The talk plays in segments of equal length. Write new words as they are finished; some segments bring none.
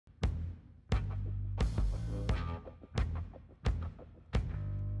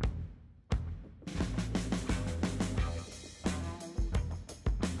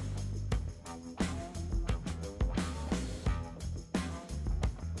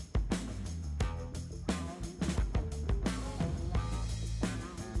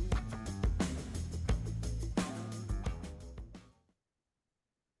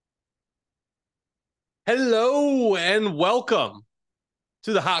Hello and welcome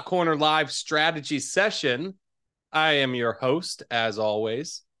to the Hot Corner Live strategy session. I am your host, as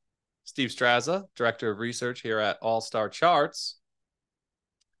always, Steve Straza, Director of Research here at All Star Charts.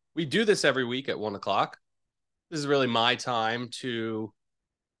 We do this every week at 1 o'clock. This is really my time to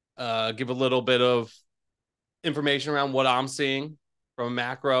give a little bit of information around what I'm seeing from a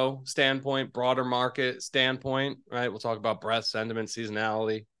macro standpoint, broader market standpoint, right? We'll talk about breadth, sentiment,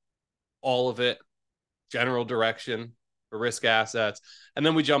 seasonality, all of it. General direction for risk assets. And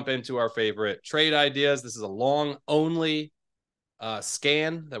then we jump into our favorite trade ideas. This is a long only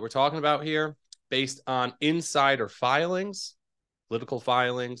scan that we're talking about here based on insider filings, political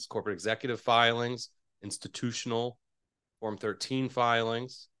filings, corporate executive filings, institutional Form 13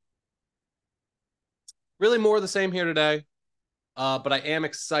 filings. Really more of the same here today. But I am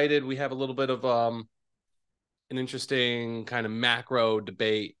excited. We have a little bit of an interesting kind of macro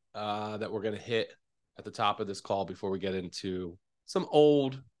debate that we're going to hit at the top of this call before we get into some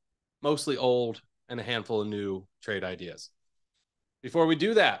old, mostly old, and a handful of new trade ideas. Before we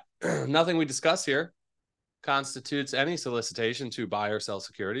do that, nothing we discuss here constitutes any solicitation to buy or sell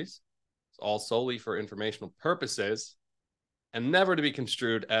securities. It's all solely for informational purposes and never to be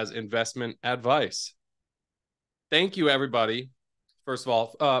construed as investment advice. Thank you, everybody. First of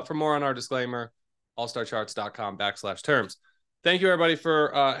all, for more on our disclaimer, allstarcharts.com/terms. Thank you, everybody,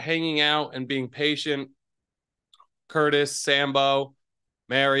 for hanging out and being patient. Curtis, Sambo,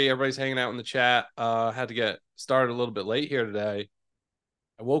 Mary, everybody's hanging out in the chat. Had to get started a little bit late here today.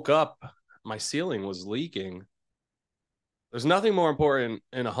 I woke up, my ceiling was leaking. There's nothing more important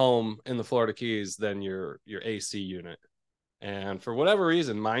in a home in the Florida Keys than your AC unit. And for whatever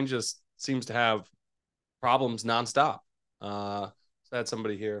reason, mine just seems to have problems nonstop. So I had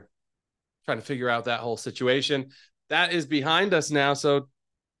somebody here trying to figure out that whole situation. That is behind us now. So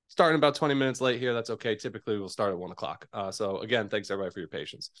starting about 20 minutes late here, that's okay. Typically, we'll start at 1 o'clock. So again, thanks everybody for your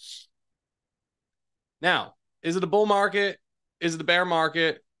patience. Now, is it a bull market? Is it a bear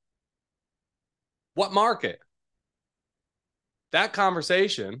market? What market? That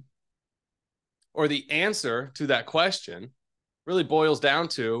conversation or the answer to that question really boils down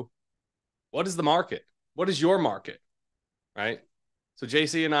to what is the market? What is your market? Right? So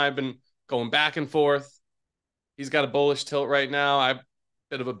JC and I have been going back and forth. He's got a bullish tilt right now. I've a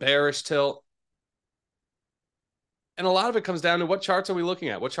bit of a bearish tilt. And a lot of it comes down to what charts are we looking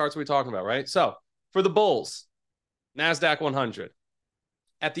at? What charts are we talking about, right? So for the bulls, NASDAQ 100.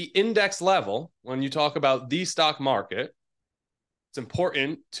 At the index level, when you talk about the stock market, it's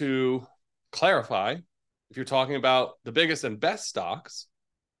important to clarify if you're talking about the biggest and best stocks,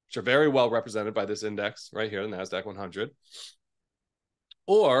 which are very well represented by this index right here, the NASDAQ 100,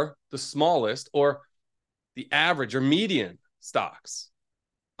 or the smallest or the average or median stocks.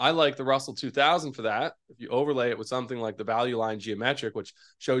 I like the Russell 2000 for that. If you overlay it with something like the Value Line Geometric, which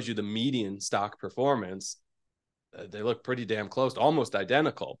shows you the median stock performance, they look pretty damn close, almost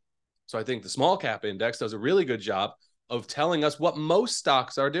identical. So I think the small cap index does a really good job of telling us what most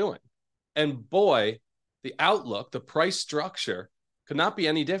stocks are doing. And boy, the outlook, the price structure could not be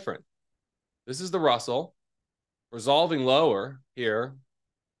any different. This is the Russell resolving lower here,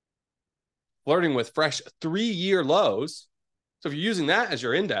 flirting with fresh 3-year lows. So if you're using that as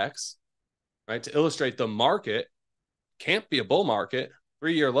your index, right, to illustrate the market, can't be a bull market,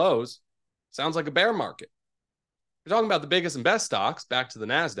 3-year lows, sounds like a bear market. We're talking about the biggest and best stocks, back to the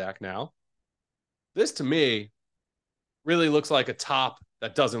NASDAQ now. This, to me, really looks like a top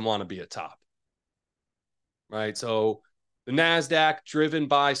that doesn't want to be a top, right? So the NASDAQ driven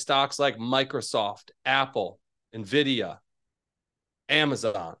by stocks like Microsoft, Apple, NVIDIA,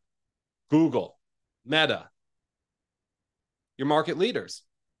 Amazon, Google, Meta, your market leaders.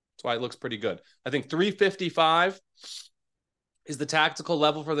 That's why it looks pretty good. I think 355 is the tactical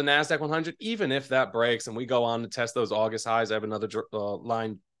level for the NASDAQ 100, even if that breaks and we go on to test those August highs. I have another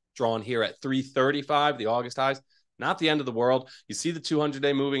line drawn here at 335, the August highs. Not the end of the world. You see the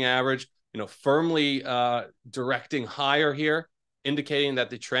 200-day moving average, firmly directing higher here, indicating that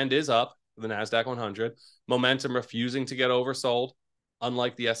the trend is up for the NASDAQ 100. Momentum refusing to get oversold,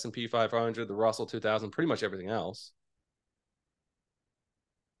 unlike the S&P 500, the Russell 2000, pretty much everything else.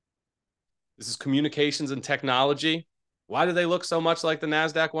 This is communications and technology. Why do they look so much like the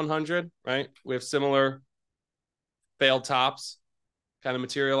NASDAQ 100, right? We have similar failed tops kind of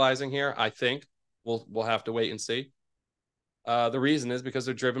materializing here, I think. We'll have to wait and see. The reason is because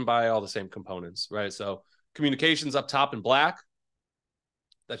they're driven by all the same components, right? So communications up top in black.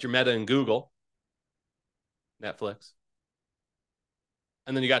 That's your Meta and Google. Netflix.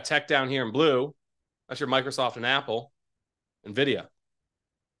 And then you got tech down here in blue. That's your Microsoft and Apple. NVIDIA.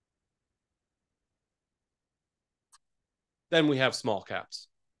 Then we have small caps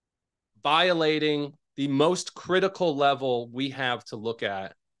violating the most critical level we have to look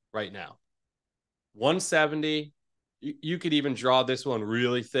at right now. 170, you could even draw this one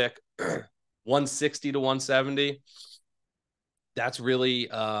really thick. 160 to 170. That's really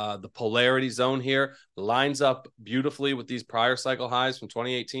the polarity zone here. Lines up beautifully with these prior cycle highs from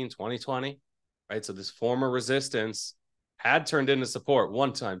 2018, 2020, right? So this former resistance had turned into support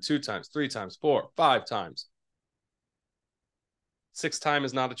 1 time, 2 times, 3 times, 4, 5 times. 6th time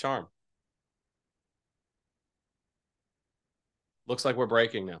is not a charm. Looks like we're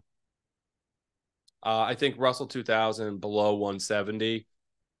breaking now. I think Russell 2000 below 170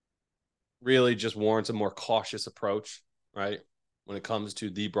 really just warrants a more cautious approach, right? When it comes to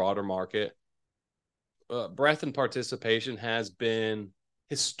the broader market. Breadth and participation has been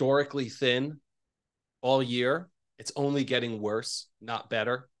historically thin all year. It's only getting worse, not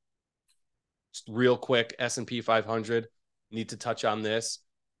better. Just real quick, S&P 500, need to touch on this.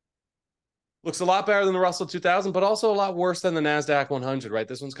 Looks a lot better than the Russell 2000, but also a lot worse than the NASDAQ 100, right?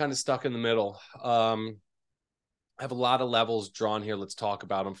 This one's kind of stuck in the middle. I have a lot of levels drawn here. Let's talk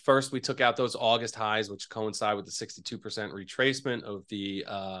about them. First, we took out those August highs, which coincide with the 62% retracement of the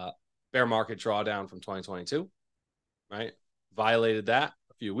bear market drawdown from 2022, right? Violated that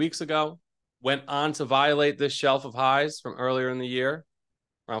a few weeks ago. Went on to violate this shelf of highs from earlier in the year,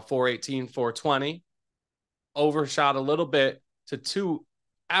 around 418, 420. Overshot a little bit to 2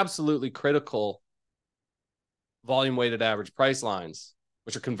 absolutely critical volume weighted average price lines,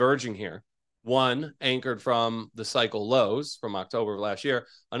 which are converging here. One anchored from the cycle lows from October of last year,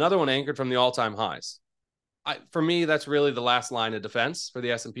 another one anchored from the all-time highs. For me, that's really the last line of defense for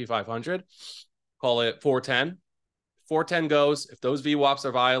the S&P 500. Call it 410. 410 goes. If those VWAPs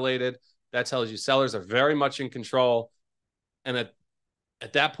are violated, that tells you sellers are very much in control. And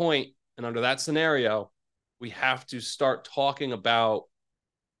at that point, and under that scenario, we have to start talking about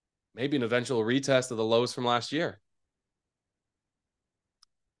maybe an eventual retest of the lows from last year,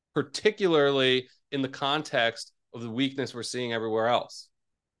 particularly in the context of the weakness we're seeing everywhere else.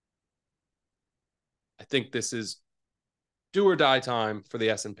 I think this is do or die time for the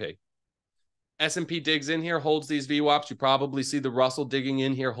S&P. S&P digs in here, holds these VWAPs. You probably see the Russell digging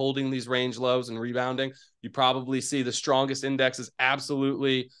in here, holding these range lows and rebounding. You probably see the strongest indexes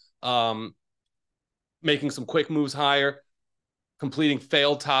absolutely making some quick moves higher, completing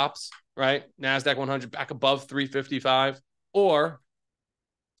failed tops, right? NASDAQ 100 back above 355, or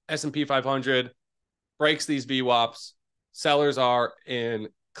S&P 500 breaks these VWAPs. Sellers are in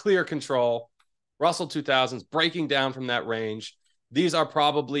clear control. Russell 2000s breaking down from that range. These are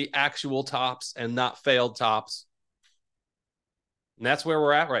probably actual tops and not failed tops. And that's where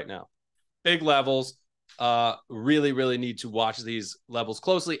we're at right now. Big levels. Really, really need to watch these levels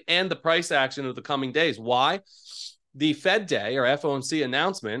closely and the price action of the coming days. Why? The Fed Day or FOMC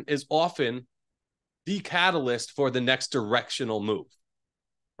announcement is often the catalyst for the next directional move,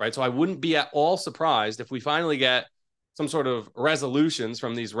 right? So I wouldn't be at all surprised if we finally get some sort of resolutions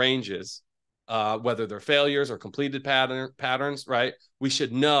from these ranges, whether they're failures or completed patterns, right? We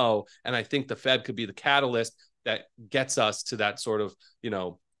should know. And I think the Fed could be the catalyst that gets us to that sort of,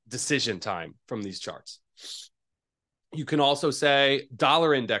 decision time from these charts. You can also say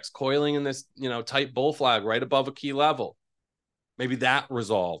dollar index coiling in this, tight bull flag right above a key level. Maybe that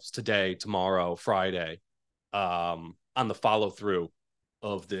resolves today, tomorrow, Friday, on the follow through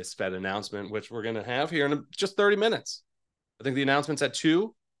of this Fed announcement, which we're going to have here in just 30 minutes. I think the announcement's at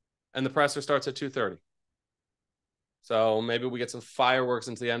 2 and the presser starts at 2:30. So maybe we get some fireworks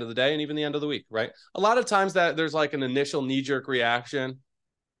into the end of the day and even the end of the week, right? A lot of times that there's like an initial knee-jerk reaction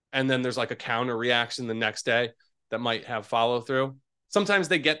and then there's like a counter reaction the next day that might have follow through. Sometimes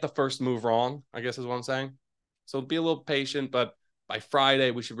they get the first move wrong, I guess is what I'm saying. So be a little patient, but by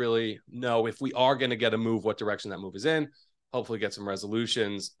Friday, we should really know if we are going to get a move, what direction that move is in, hopefully get some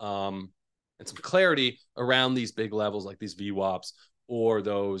resolutions and some clarity around these big levels like these VWAPs or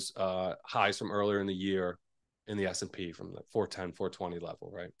those highs from earlier in the year in the S&P from the 410, 420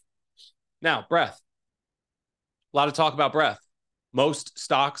 level, right? Now, breadth. A lot of talk about breadth. Most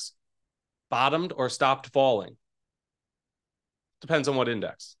stocks bottomed or stopped falling. Depends on what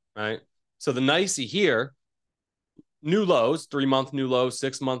index, right? So the NYSE here, new lows, 3-month new lows,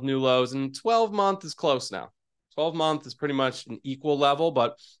 6-month new lows, and 12-month is close now. 12-month is pretty much an equal level,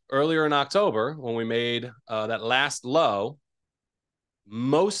 but earlier in October, when we made that last low,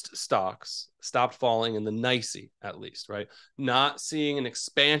 most stocks stopped falling in the NYSE, at least, right? Not seeing an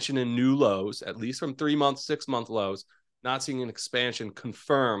expansion in new lows, at least from 3-month, 6-month lows, not seeing an expansion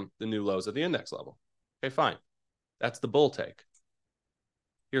confirm the new lows at the index level. Okay, fine. That's the bull take.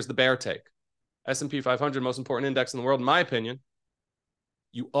 Here's the bear take. S&P 500, most important index in the world, in my opinion,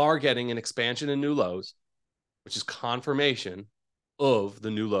 you are getting an expansion in new lows, which is confirmation of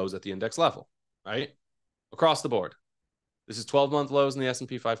the new lows at the index level, right? Across the board. This is 12-month lows in the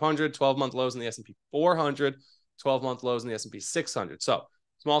S&P 500, 12-month lows in the S&P 400, 12-month lows in the S&P 600. So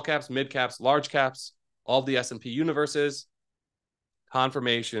small caps, mid caps, large caps, all of the S&P universes,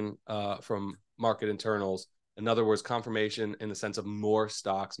 confirmation from market internals. In other words, confirmation in the sense of more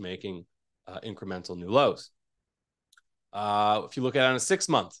stocks making incremental new lows. If you look at it on a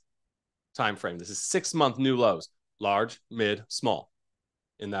 6-month time frame, this is 6-month new lows, large, mid, small,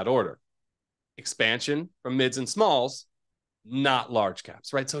 in that order. Expansion from mids and smalls, not large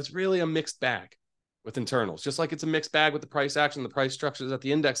caps, right? So it's really a mixed bag with internals, just like it's a mixed bag with the price action, the price structures at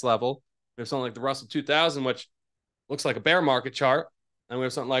the index level. We have something like the Russell 2000, which looks like a bear market chart, and we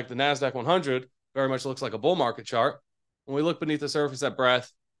have something like the NASDAQ 100, very much looks like a bull market chart. When we look beneath the surface at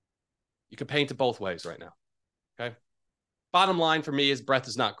breadth, you can paint it both ways right now, okay? Bottom line for me is breadth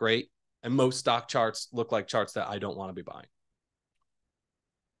is not great, and most stock charts look like charts that I don't want to be buying.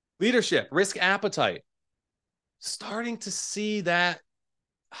 Leadership, risk appetite. Starting to see that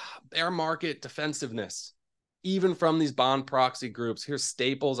bear market defensiveness, even from these bond proxy groups. Here's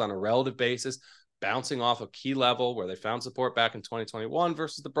Staples on a relative basis, bouncing off a key level where they found support back in 2021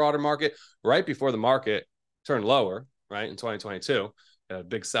 versus the broader market right before the market turned lower, right, in 2022. Had a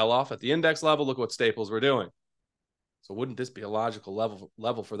big sell-off at the index level. Look what Staples were doing. So wouldn't this be a logical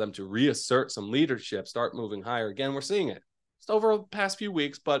level for them to reassert some leadership, start moving higher again? We're seeing it. It's over the past few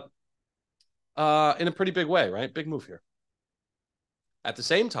weeks, but in a pretty big way, right? Big move here. At the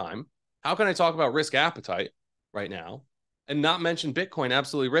same time, how can I talk about risk appetite right now and not mention Bitcoin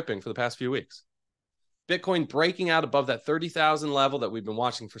absolutely ripping for the past few weeks? Bitcoin breaking out above that 30,000 level that we've been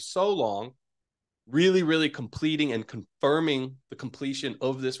watching for so long, really, really completing and confirming the completion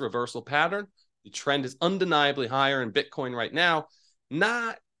of this reversal pattern. The trend is undeniably higher in Bitcoin right now.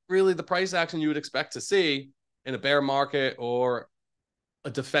 Not really the price action you would expect to see in a bear market or a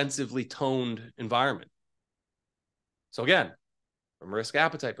defensively toned environment. So again, from a risk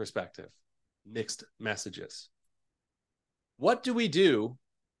appetite perspective, mixed messages. What do we do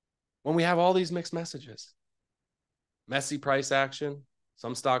when we have all these mixed messages? Messy price action,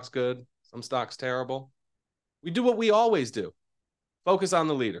 some stocks good, some stocks terrible. We do what we always do. Focus on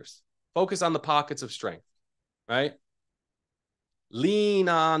the leaders. Focus on the pockets of strength, right? Lean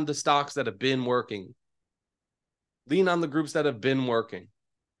on the stocks that have been working. Lean on the groups that have been working.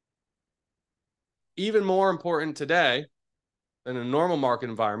 Even more important today than a normal market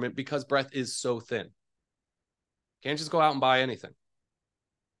environment because breadth is so thin. Can't just go out and buy anything.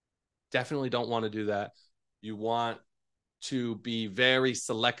 Definitely don't want to do that. You want to be very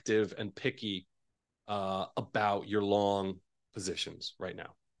selective and picky about your long positions right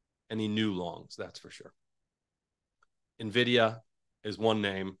now. Any new longs, that's for sure. NVIDIA is one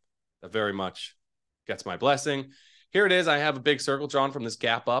name that very much gets my blessing. Here it is. I have a big circle drawn from this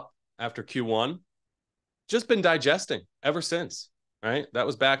gap up after Q1. Just been digesting ever since, right? That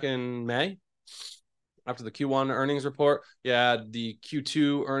was back in May after the Q1 earnings report. Yeah, the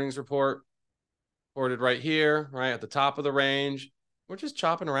Q2 earnings report reported right here, right at the top of the range. We're just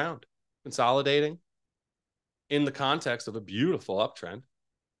chopping around, consolidating in the context of a beautiful uptrend.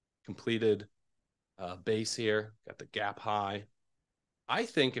 Completed base here, got the gap high. I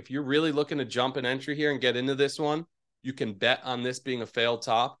think if you're really looking to jump an entry here and get into this one, you can bet on this being a failed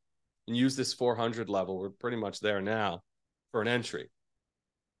top and use this 400 level. We're pretty much there now for an entry.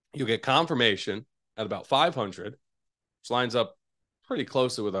 You'll get confirmation at about 500, which lines up pretty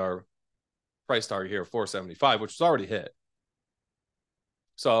closely with our price target here of 475, which was already hit.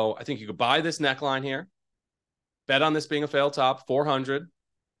 So I think you could buy this neckline here, bet on this being a failed top, 400.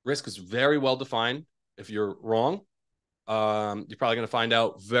 Risk is very well defined. If you're wrong, you're probably going to find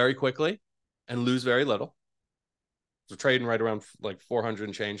out very quickly and lose very little. So trading right around like 400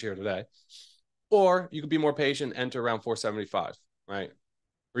 and change here today. Or you could be more patient, enter around 475, right?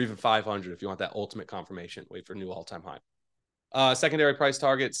 Or even 500 if you want that ultimate confirmation. Wait for a new all-time high. Secondary price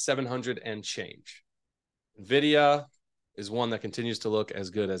target, 700 and change. NVIDIA is one that continues to look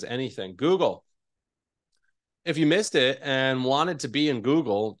as good as anything. Google. If you missed it and wanted to be in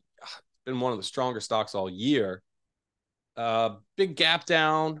Google, it's been one of the stronger stocks all year. Big gap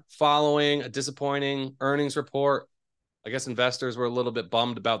down following a disappointing earnings report. I guess investors were a little bit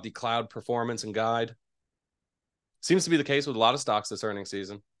bummed about the cloud performance and guide. Seems to be the case with a lot of stocks this earnings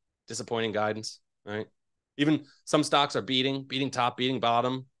season. Disappointing guidance, right? Even some stocks are beating top, beating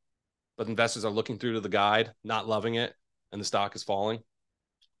bottom, but investors are looking through to the guide, not loving it, and the stock is falling.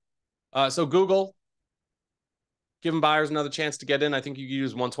 So Google, giving buyers another chance to get in. I think you can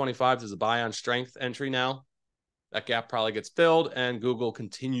use 125 as a buy on strength entry now. That gap probably gets filled, and Google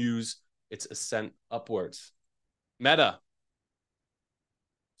continues its ascent upwards. Meta,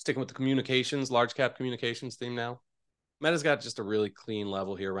 sticking with the communications, large cap communications theme now. Meta's got just a really clean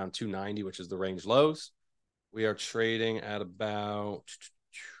level here around 290, which is the range lows. We are trading at about,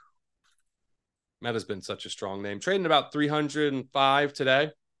 Meta's been such a strong name, trading about 305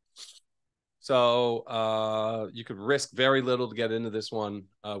 today. So you could risk very little to get into this one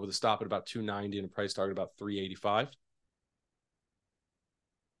with a stop at about 290 and a price target about 385.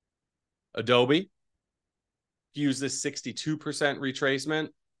 Adobe, use this 62% retracement.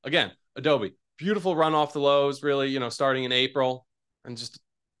 Again, Adobe, beautiful run off the lows, really, you know, starting in April, and just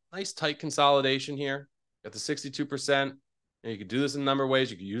nice tight consolidation here. Got the 62%. And you could do this in a number of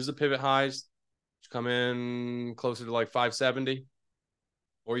ways. You could use the pivot highs, come in closer to like 570,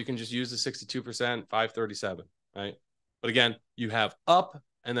 or you can just use the 62%, 537, right? But again, you have up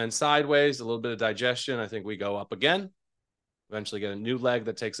and then sideways, a little bit of digestion. I think we go up again, eventually get a new leg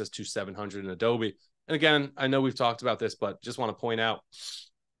that takes us to 700 in Adobe. And again, I know we've talked about this, but just want to point out,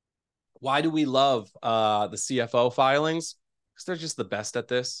 why do we love the CFO filings? Because they're just the best at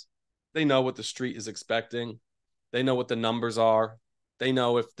this. They know what the street is expecting. They know what the numbers are. They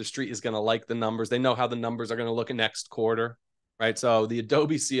know if the street is going to like the numbers. They know how the numbers are going to look in next quarter, right? So the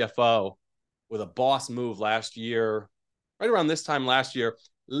Adobe CFO, with a boss move last year, right around this time last year,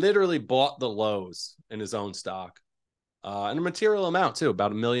 literally bought the lows in his own stock. And a material amount too,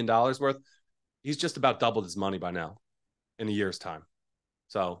 about $1 million worth. He's just about doubled his money by now in a year's time.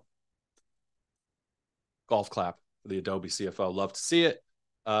 So golf clap for the Adobe CFO. Love to see it.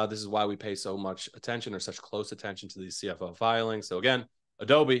 This is why we pay so much attention or such close attention to these CFO filings. So again,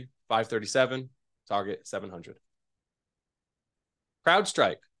 Adobe 537, target 700.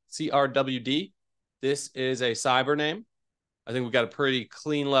 CrowdStrike, CRWD. This is a cyber name. I think we've got a pretty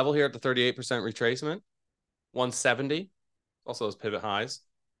clean level here at the 38% retracement. 170. Also those pivot highs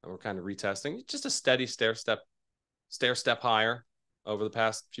that we're kind of retesting. Just a steady stair step higher over the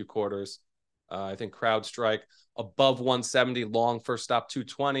past few quarters. I think CrowdStrike above 170, long first stop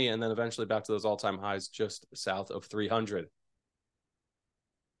 220, and then eventually back to those all-time highs just south of 300.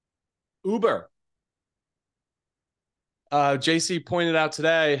 Uber. JC pointed out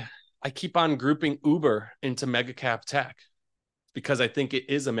today, I keep on grouping Uber into mega cap tech because I think it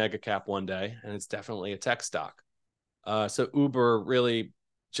is a mega cap one day, and it's definitely a tech stock. So Uber really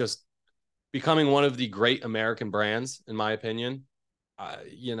just becoming one of the great American brands, in my opinion.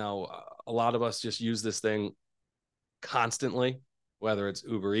 You know, a lot of us just use this thing constantly, whether it's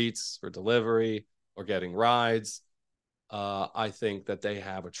Uber Eats for delivery or getting rides. I think that they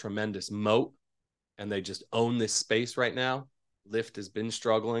have a tremendous moat and they just own this space right now. Lyft has been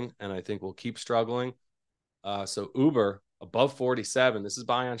struggling and I think will keep struggling. So Uber above 47, this is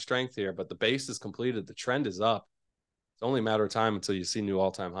buy on strength here, but the base is completed. The trend is up. It's only a matter of time until you see new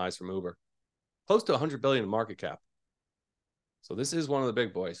all-time highs from Uber. Close to 100 billion in market cap. So this is one of the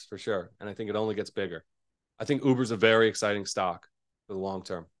big boys for sure. And I think it only gets bigger. I think Uber's a very exciting stock for the long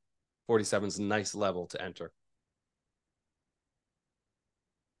term. 47 is a nice level to enter.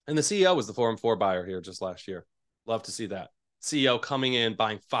 And the CEO was the 4-4 buyer here just last year. Love to see that. CEO coming in,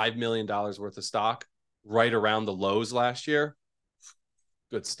 buying $5 million worth of stock right around the lows last year.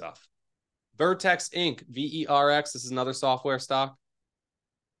 Good stuff. Vertex Inc., VERX. This is another software stock.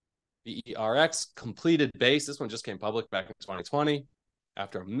 VERX, completed base. This one just came public back in 2020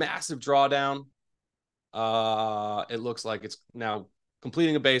 after a massive drawdown. It looks like it's now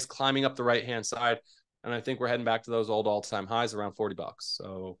completing a base, climbing up the right-hand side. And I think we're heading back to those old all-time highs around $40.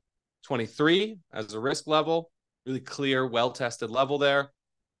 So 23 as a risk level, really clear, well-tested level there.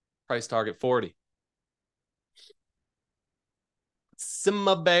 Price target 40.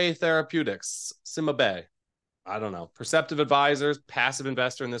 CymaBay Therapeutics. CymaBay. I don't know. Perceptive Advisors, passive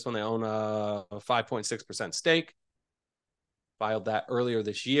investor in this one. They own a 5.6% stake. Filed that earlier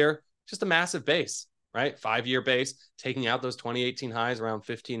this year. Just a massive base, right? 5-year base, taking out those 2018 highs around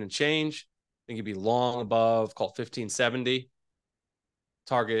 15 and change. I think you'd be long above, called 1570.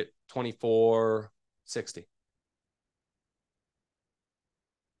 Target 2460.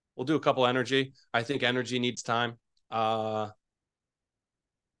 We'll do a couple energy. I think energy needs time.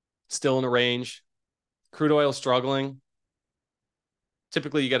 Still in the range. Crude oil struggling.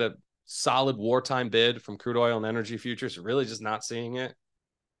 Typically, you get a solid wartime bid from crude oil and energy futures. Really just not seeing it.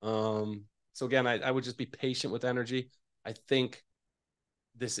 So again, I would just be patient with energy. I think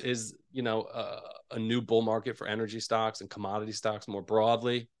this is, you know, a new bull market for energy stocks and commodity stocks more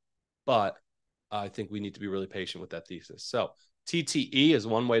broadly. But I think we need to be really patient with that thesis. So TTE is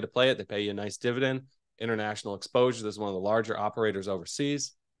one way to play it. They pay you a nice dividend. international exposure. This is one of the larger operators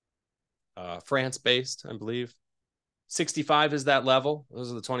overseas, France-based, I believe. 65 is that level.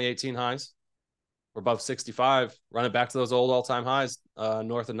 Those are the 2018 highs. We're above 65. Run it back to those old all-time highs,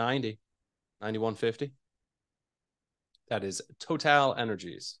 north of 90, 91.50. That is Total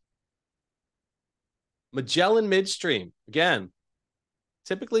Energies. Magellan Midstream. Again,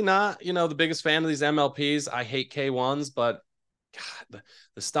 typically not, the biggest fan of these MLPs. I hate K1s, but God,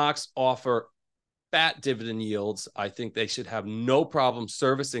 the stocks offer fat dividend yields. I think they should have no problem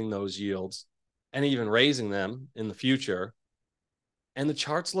servicing those yields and even raising them in the future. And the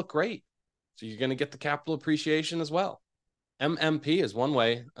charts look great. So you're going to get the capital appreciation as well. MMP is one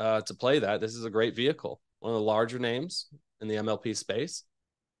way to play that. This is a great vehicle. One of the larger names in the MLP space.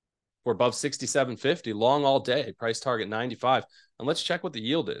 We're above 67.50, long all day, price target 95. And let's check what the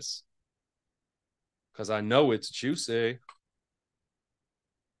yield is, because I know it's juicy.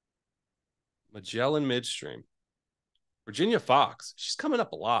 Magellan Midstream. Virginia Fox. She's coming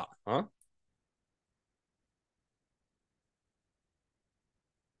up a lot, huh?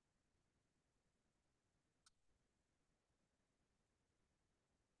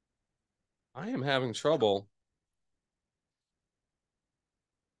 I am having trouble.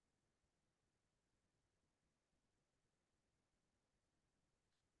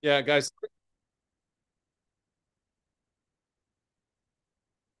 Yeah, guys.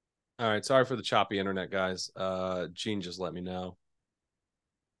 All right. Sorry for the choppy internet, guys. Gene just let me know.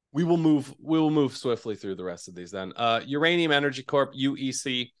 We will move swiftly through the rest of these then. Uranium Energy Corp,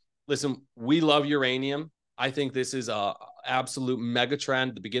 UEC. Listen, we love uranium. I think this is a absolute mega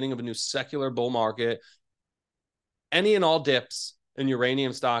trend, the beginning of a new secular bull market. Any and all dips in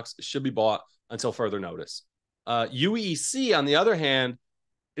uranium stocks should be bought until further notice. UEC, on the other hand,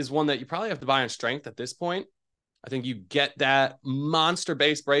 is one that you probably have to buy on strength at this point. I think you get that monster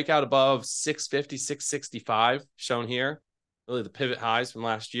base breakout above 650, 665 shown here. Really the pivot highs from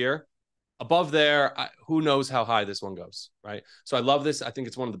last year. Above there, who knows how high this one goes, right? So I love this. I think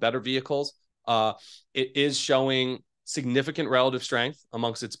it's one of the better vehicles. It is showing significant relative strength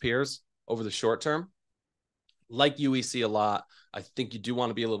amongst its peers over the short term. Like UEC a lot. I think you do want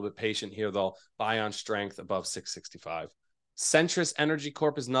to be a little bit patient here, though. Buy on strength above 665. Centrus Energy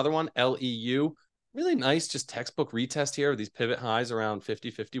Corp is another one, LEU. Really nice, just textbook retest here of these pivot highs around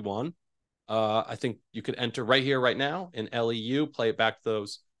 50, 51. I think you could enter right here, right now in LEU, play it back to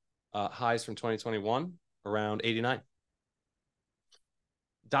those highs from 2021, around 89.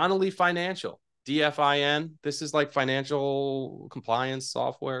 Donnelley Financial, DFIN. This is like financial compliance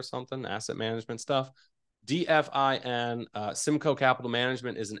software or something, asset management stuff. DFIN, Simcoe Capital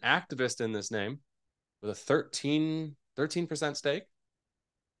Management is an activist in this name with a 13% stake.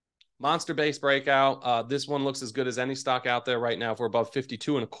 Monster base breakout. This one looks as good as any stock out there right now. If we're above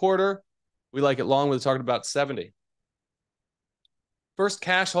 52.25, we like it long with a target about 70. First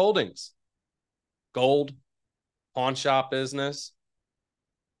Cash Holdings, gold, pawn shop business.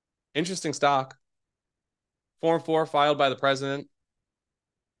 Interesting stock. Form 4 filed by the president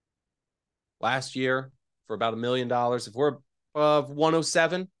last year for about $1 million. If we're above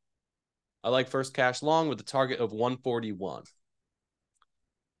 107, I like First Cash long with a target of 141.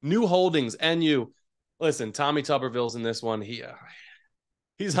 New Holdings, NU. Listen, Tommy Tuberville's in this one.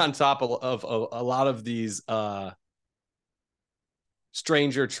 He's on top of a lot of these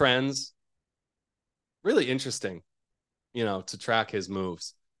stranger trends. Really interesting, to track his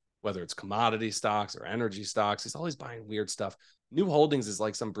moves, whether it's commodity stocks or energy stocks. He's always buying weird stuff. New Holdings is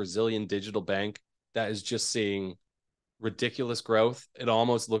like some Brazilian digital bank that is just seeing ridiculous growth. It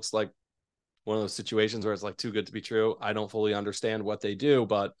almost looks like one of those situations where it's like too good to be true. I don't fully understand what they do,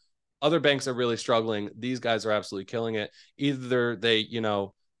 but other banks are really struggling. These guys are absolutely killing it. Either they,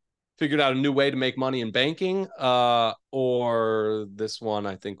 figured out a new way to make money in banking, or this one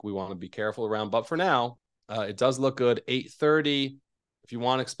I think we want to be careful around. But for now, it does look good. 830. If you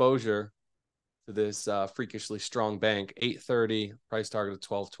want exposure to this freakishly strong bank, 830, price target of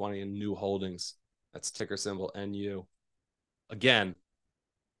 1220 in New Holdings. That's ticker symbol NU. Again,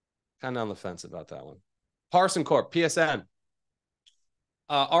 kind of on the fence about that one. Parson Corp, PSN.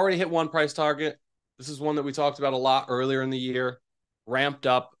 Already hit one price target. This is one that we talked about a lot earlier in the year. Ramped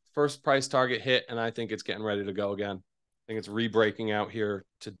up, first price target hit, and I think it's getting ready to go again. I think it's re-breaking out here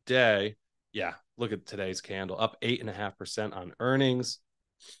today. Yeah, look at today's candle, up 8.5% on earnings.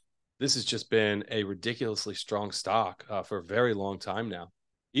 This has just been a ridiculously strong stock for a very long time now,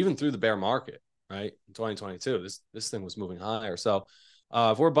 even through the bear market, right? In 2022, this thing was moving higher. So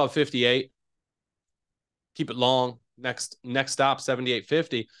if we're above 58, keep it long. Next stop,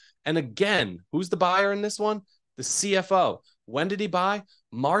 78.50. And again, who's the buyer in this one? The CFO. When did he buy?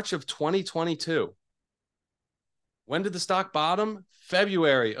 March of 2022. When did the stock bottom?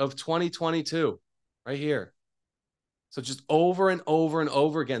 February of 2022, right here. So just over and over and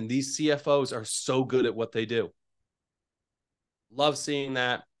over again, these CFOs are so good at what they do. Love seeing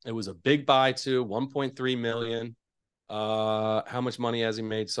that. It was a big buy too, 1.3 million. How much money has he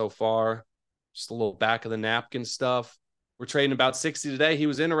made so far? Just a little back of the napkin stuff. We're trading about 60 today. He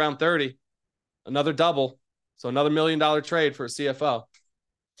was in around 30. Another double. So another $1 million trade for a CFO.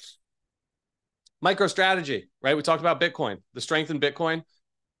 MicroStrategy, right? We talked about Bitcoin, the strength in Bitcoin.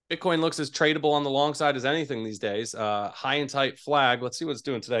 Bitcoin looks as tradable on the long side as anything these days. High and tight flag. Let's see what it's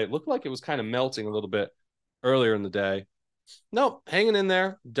doing today. It looked like it was kind of melting a little bit earlier in the day. Nope, hanging in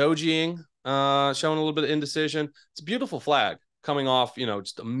there. Dojiing, showing a little bit of indecision. It's a beautiful flag coming off,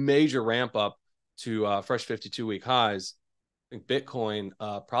 just a major ramp up to fresh 52-week highs. I think Bitcoin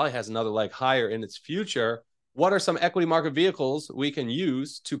probably has another leg higher in its future. What are some equity market vehicles we can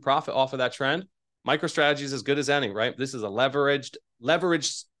use to profit off of that trend? MicroStrategy is as good as any, right? This is a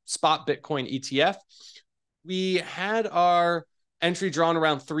leveraged spot Bitcoin ETF. We had our entry drawn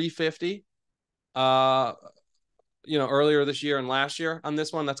around 350 earlier this year and last year on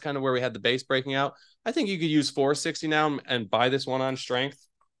this one. That's kind of where we had the base breaking out. I think you could use 460 now and buy this one on strength.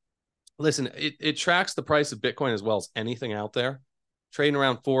 Listen, it tracks the price of Bitcoin as well as anything out there. Trading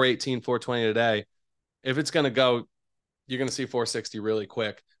around 418, 420 today. If it's going to go, you're going to see 460 really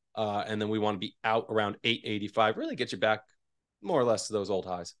quick. And then we want to be out around 885. Really get you back more or less to those old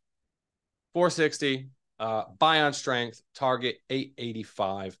highs. 460, buy on strength, target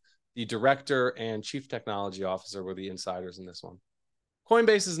 885. The director and chief technology officer were the insiders in this one.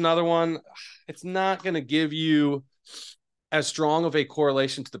 Coinbase is another one. It's not going to give you as strong of a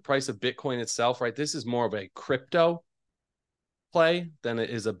correlation to the price of Bitcoin itself, right? This is more of a crypto play than it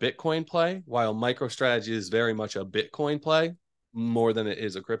is a Bitcoin play, while MicroStrategy is very much a Bitcoin play more than it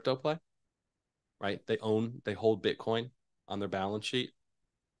is a crypto play, right? They hold Bitcoin on their balance sheet,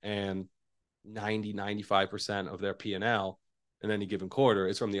 and 95% of their P&L in any given quarter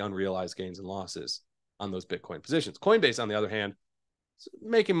is from the unrealized gains and losses on those Bitcoin positions. Coinbase, on the other hand, is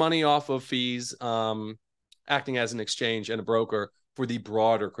making money off of fees, acting as an exchange and a broker for the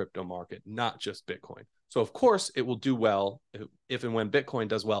broader crypto market, not just Bitcoin. So of course it will do well if and when Bitcoin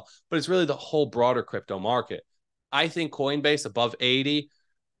does well, but it's really the whole broader crypto market. I think Coinbase above 80,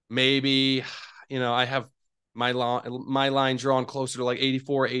 maybe, I have my line drawn closer to like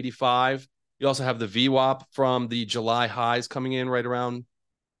 84, 85. You also have the VWAP from the July highs coming in right around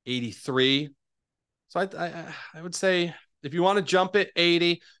 83. So I would say if you want to jump it,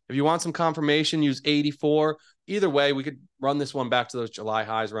 80. If you want some confirmation, use 84. Either way, we could run this one back to those July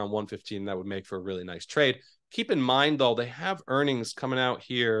highs around 115. That would make for a really nice trade. Keep in mind, though, they have earnings coming out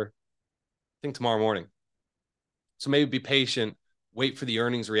here, I think tomorrow morning. So maybe be patient, wait for the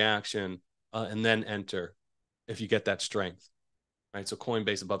earnings reaction, and then enter if you get that strength. Right, so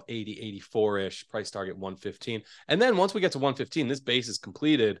Coinbase above 80, 84-ish, price target 115. And then once we get to 115, this base is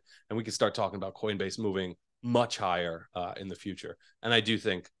completed, and we can start talking about Coinbase moving much higher in the future. And I do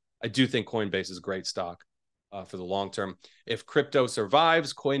think Coinbase is a great stock for the long term. If crypto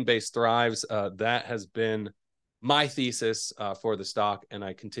survives, Coinbase thrives. That has been my thesis for the stock, and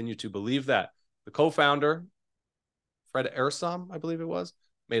I continue to believe that. The co-founder, Fred Ehrsam, I believe it was,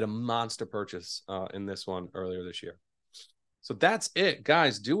 made a monster purchase in this one earlier this year. So that's it,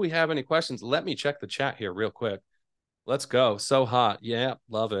 guys. Do we have any questions? Let me check the chat here real quick. Let's go. So hot. Yeah,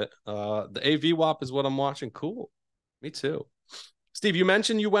 love it. The AVWAP is what I'm watching. Cool. Me too. Steve, you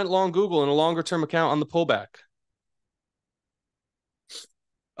mentioned you went long Google in a longer term account on the pullback.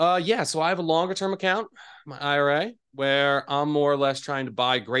 Yeah, so I have a longer term account, my IRA, where I'm more or less trying to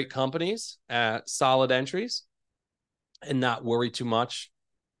buy great companies at solid entries and not worry too much,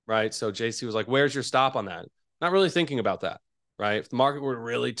 right? So JC was like, where's your stop on that? Not really thinking about that, right? If the market were to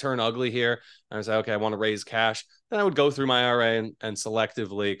really turn ugly here and I say, okay, I want to raise cash, then I would go through my IRA and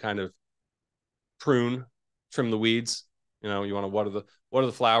selectively kind of trim the weeds. You want to water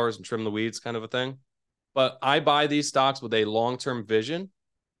the flowers and trim the weeds kind of a thing. But I buy these stocks with a long-term vision.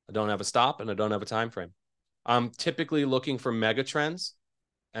 I don't have a stop and I don't have a time frame. I'm typically looking for mega trends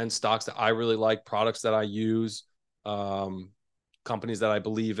and stocks that I really like, products that I use, companies that I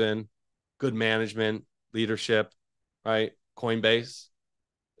believe in, good management, leadership, right? Coinbase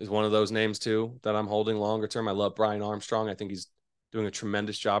is one of those names too that I'm holding longer term. I love Brian Armstrong. I think he's doing a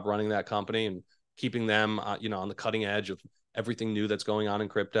tremendous job running that company and keeping them, on the cutting edge of everything new that's going on in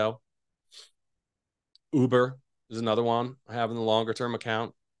crypto. Uber is another one I have in the longer term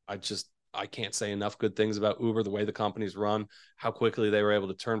account. I can't say enough good things about Uber, the way the company's run, how quickly they were able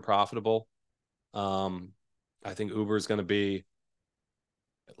to turn profitable. I think Uber is going to be,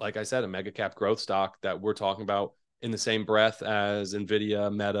 like I said, a mega cap growth stock that we're talking about in the same breath as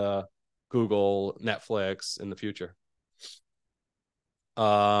Nvidia, Meta, Google, Netflix in the future.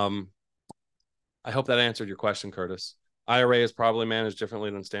 I hope that answered your question, Curtis. IRA is probably managed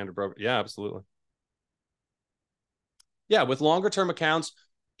differently than standard broker. Yeah, absolutely. Yeah, with longer term accounts,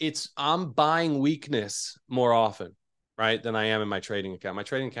 I'm buying weakness more often, right, than I am in my trading account. My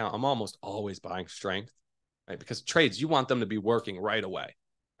trading account, I'm almost always buying strength, right? Because trades, you want them to be working right away,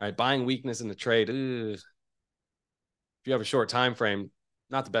 right? Buying weakness in the trade, if you have a short time frame,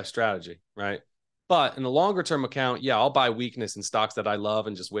 not the best strategy, right? But in the longer term account, yeah, I'll buy weakness in stocks that I love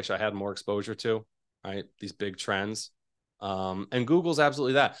and just wish I had more exposure to, right? These big trends. And Google's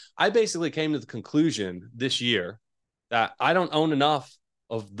absolutely that. I basically came to the conclusion this year that I don't own enough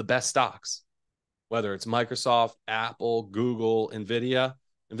of the best stocks, whether it's Microsoft, Apple, Google, Nvidia.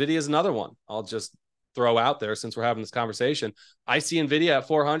 Nvidia is another one I'll just throw out there since we're having this conversation. I see Nvidia at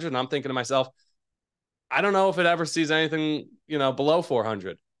 400 and I'm thinking to myself, I don't know if it ever sees anything, below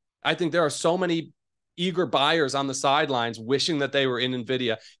 400. I think there are so many eager buyers on the sidelines wishing that they were in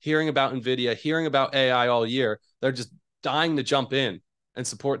Nvidia, hearing about Nvidia, hearing about AI all year. They're just dying to jump in and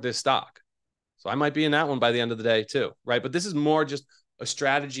support this stock. So I might be in that one by the end of the day too, right? But this is more just a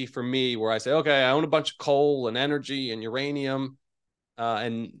strategy for me where I say, okay, I own a bunch of coal and energy and uranium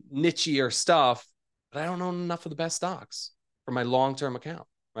and nichier stuff, but I don't own enough of the best stocks for my long-term account,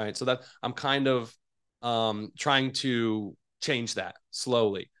 right? So that I'm kind of trying to change that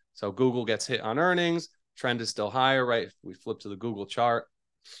slowly. So Google gets hit on earnings, trend is still higher, right? If we flip to the Google chart,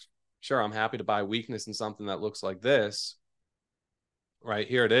 sure, I'm happy to buy weakness in something that looks like this, right?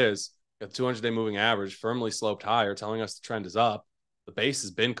 Here it is. Got 200-day moving average firmly sloped higher, telling us the trend is up. The base has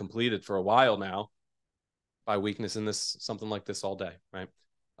been completed for a while now. By weakness in this, something like this all day, right?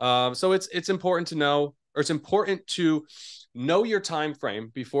 So it's important to know, or it's important to know your time frame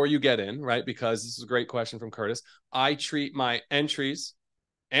before you get in, right? Because this is a great question from Curtis. I treat my entries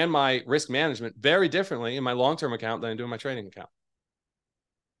and my risk management very differently in my long-term account than I do in my trading account,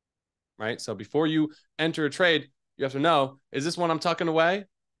 right? So before you enter a trade, you have to know, is this one I'm tucking away?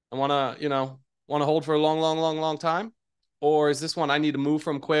 I want to hold for a long time? Or is this one I need to move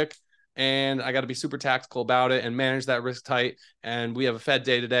from quick and I got to be super tactical about it and manage that risk tight? And we have a Fed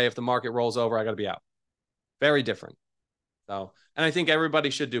day today. If the market rolls over, I got to be out. Very different. So, and I think everybody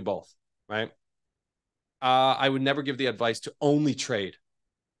should do both, right? I would never give the advice to only trade,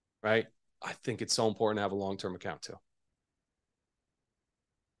 right? I think it's so important to have a long-term account too.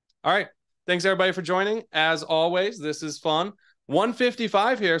 All right. Thanks everybody for joining. As always, this is fun.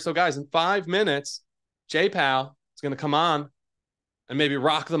 1:55 here. So guys, in 5 minutes, J-Pal is going to come on and maybe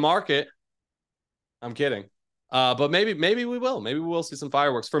rock the market. I'm kidding. But maybe we will. Maybe we will see some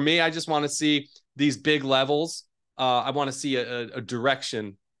fireworks. For me, I just want to see these big levels. I want to see a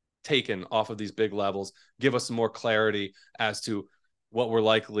direction taken off of these big levels, give us some more clarity as to what we're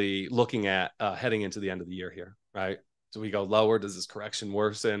likely looking at heading into the end of the year here, right? Do we go lower? Does this correction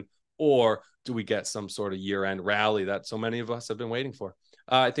worsen? Or do we get some sort of year-end rally that so many of us have been waiting for?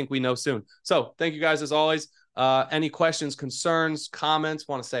 I think we know soon. So thank you guys as always. Any questions, concerns, comments,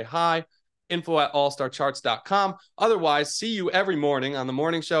 want to say hi, info@allstarcharts.com. Otherwise, see you every morning on the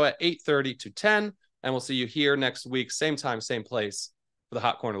morning show at 8:30 to 10. And we'll see you here next week, same time, same place for the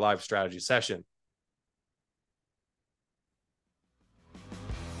Hot Corner Live strategy session.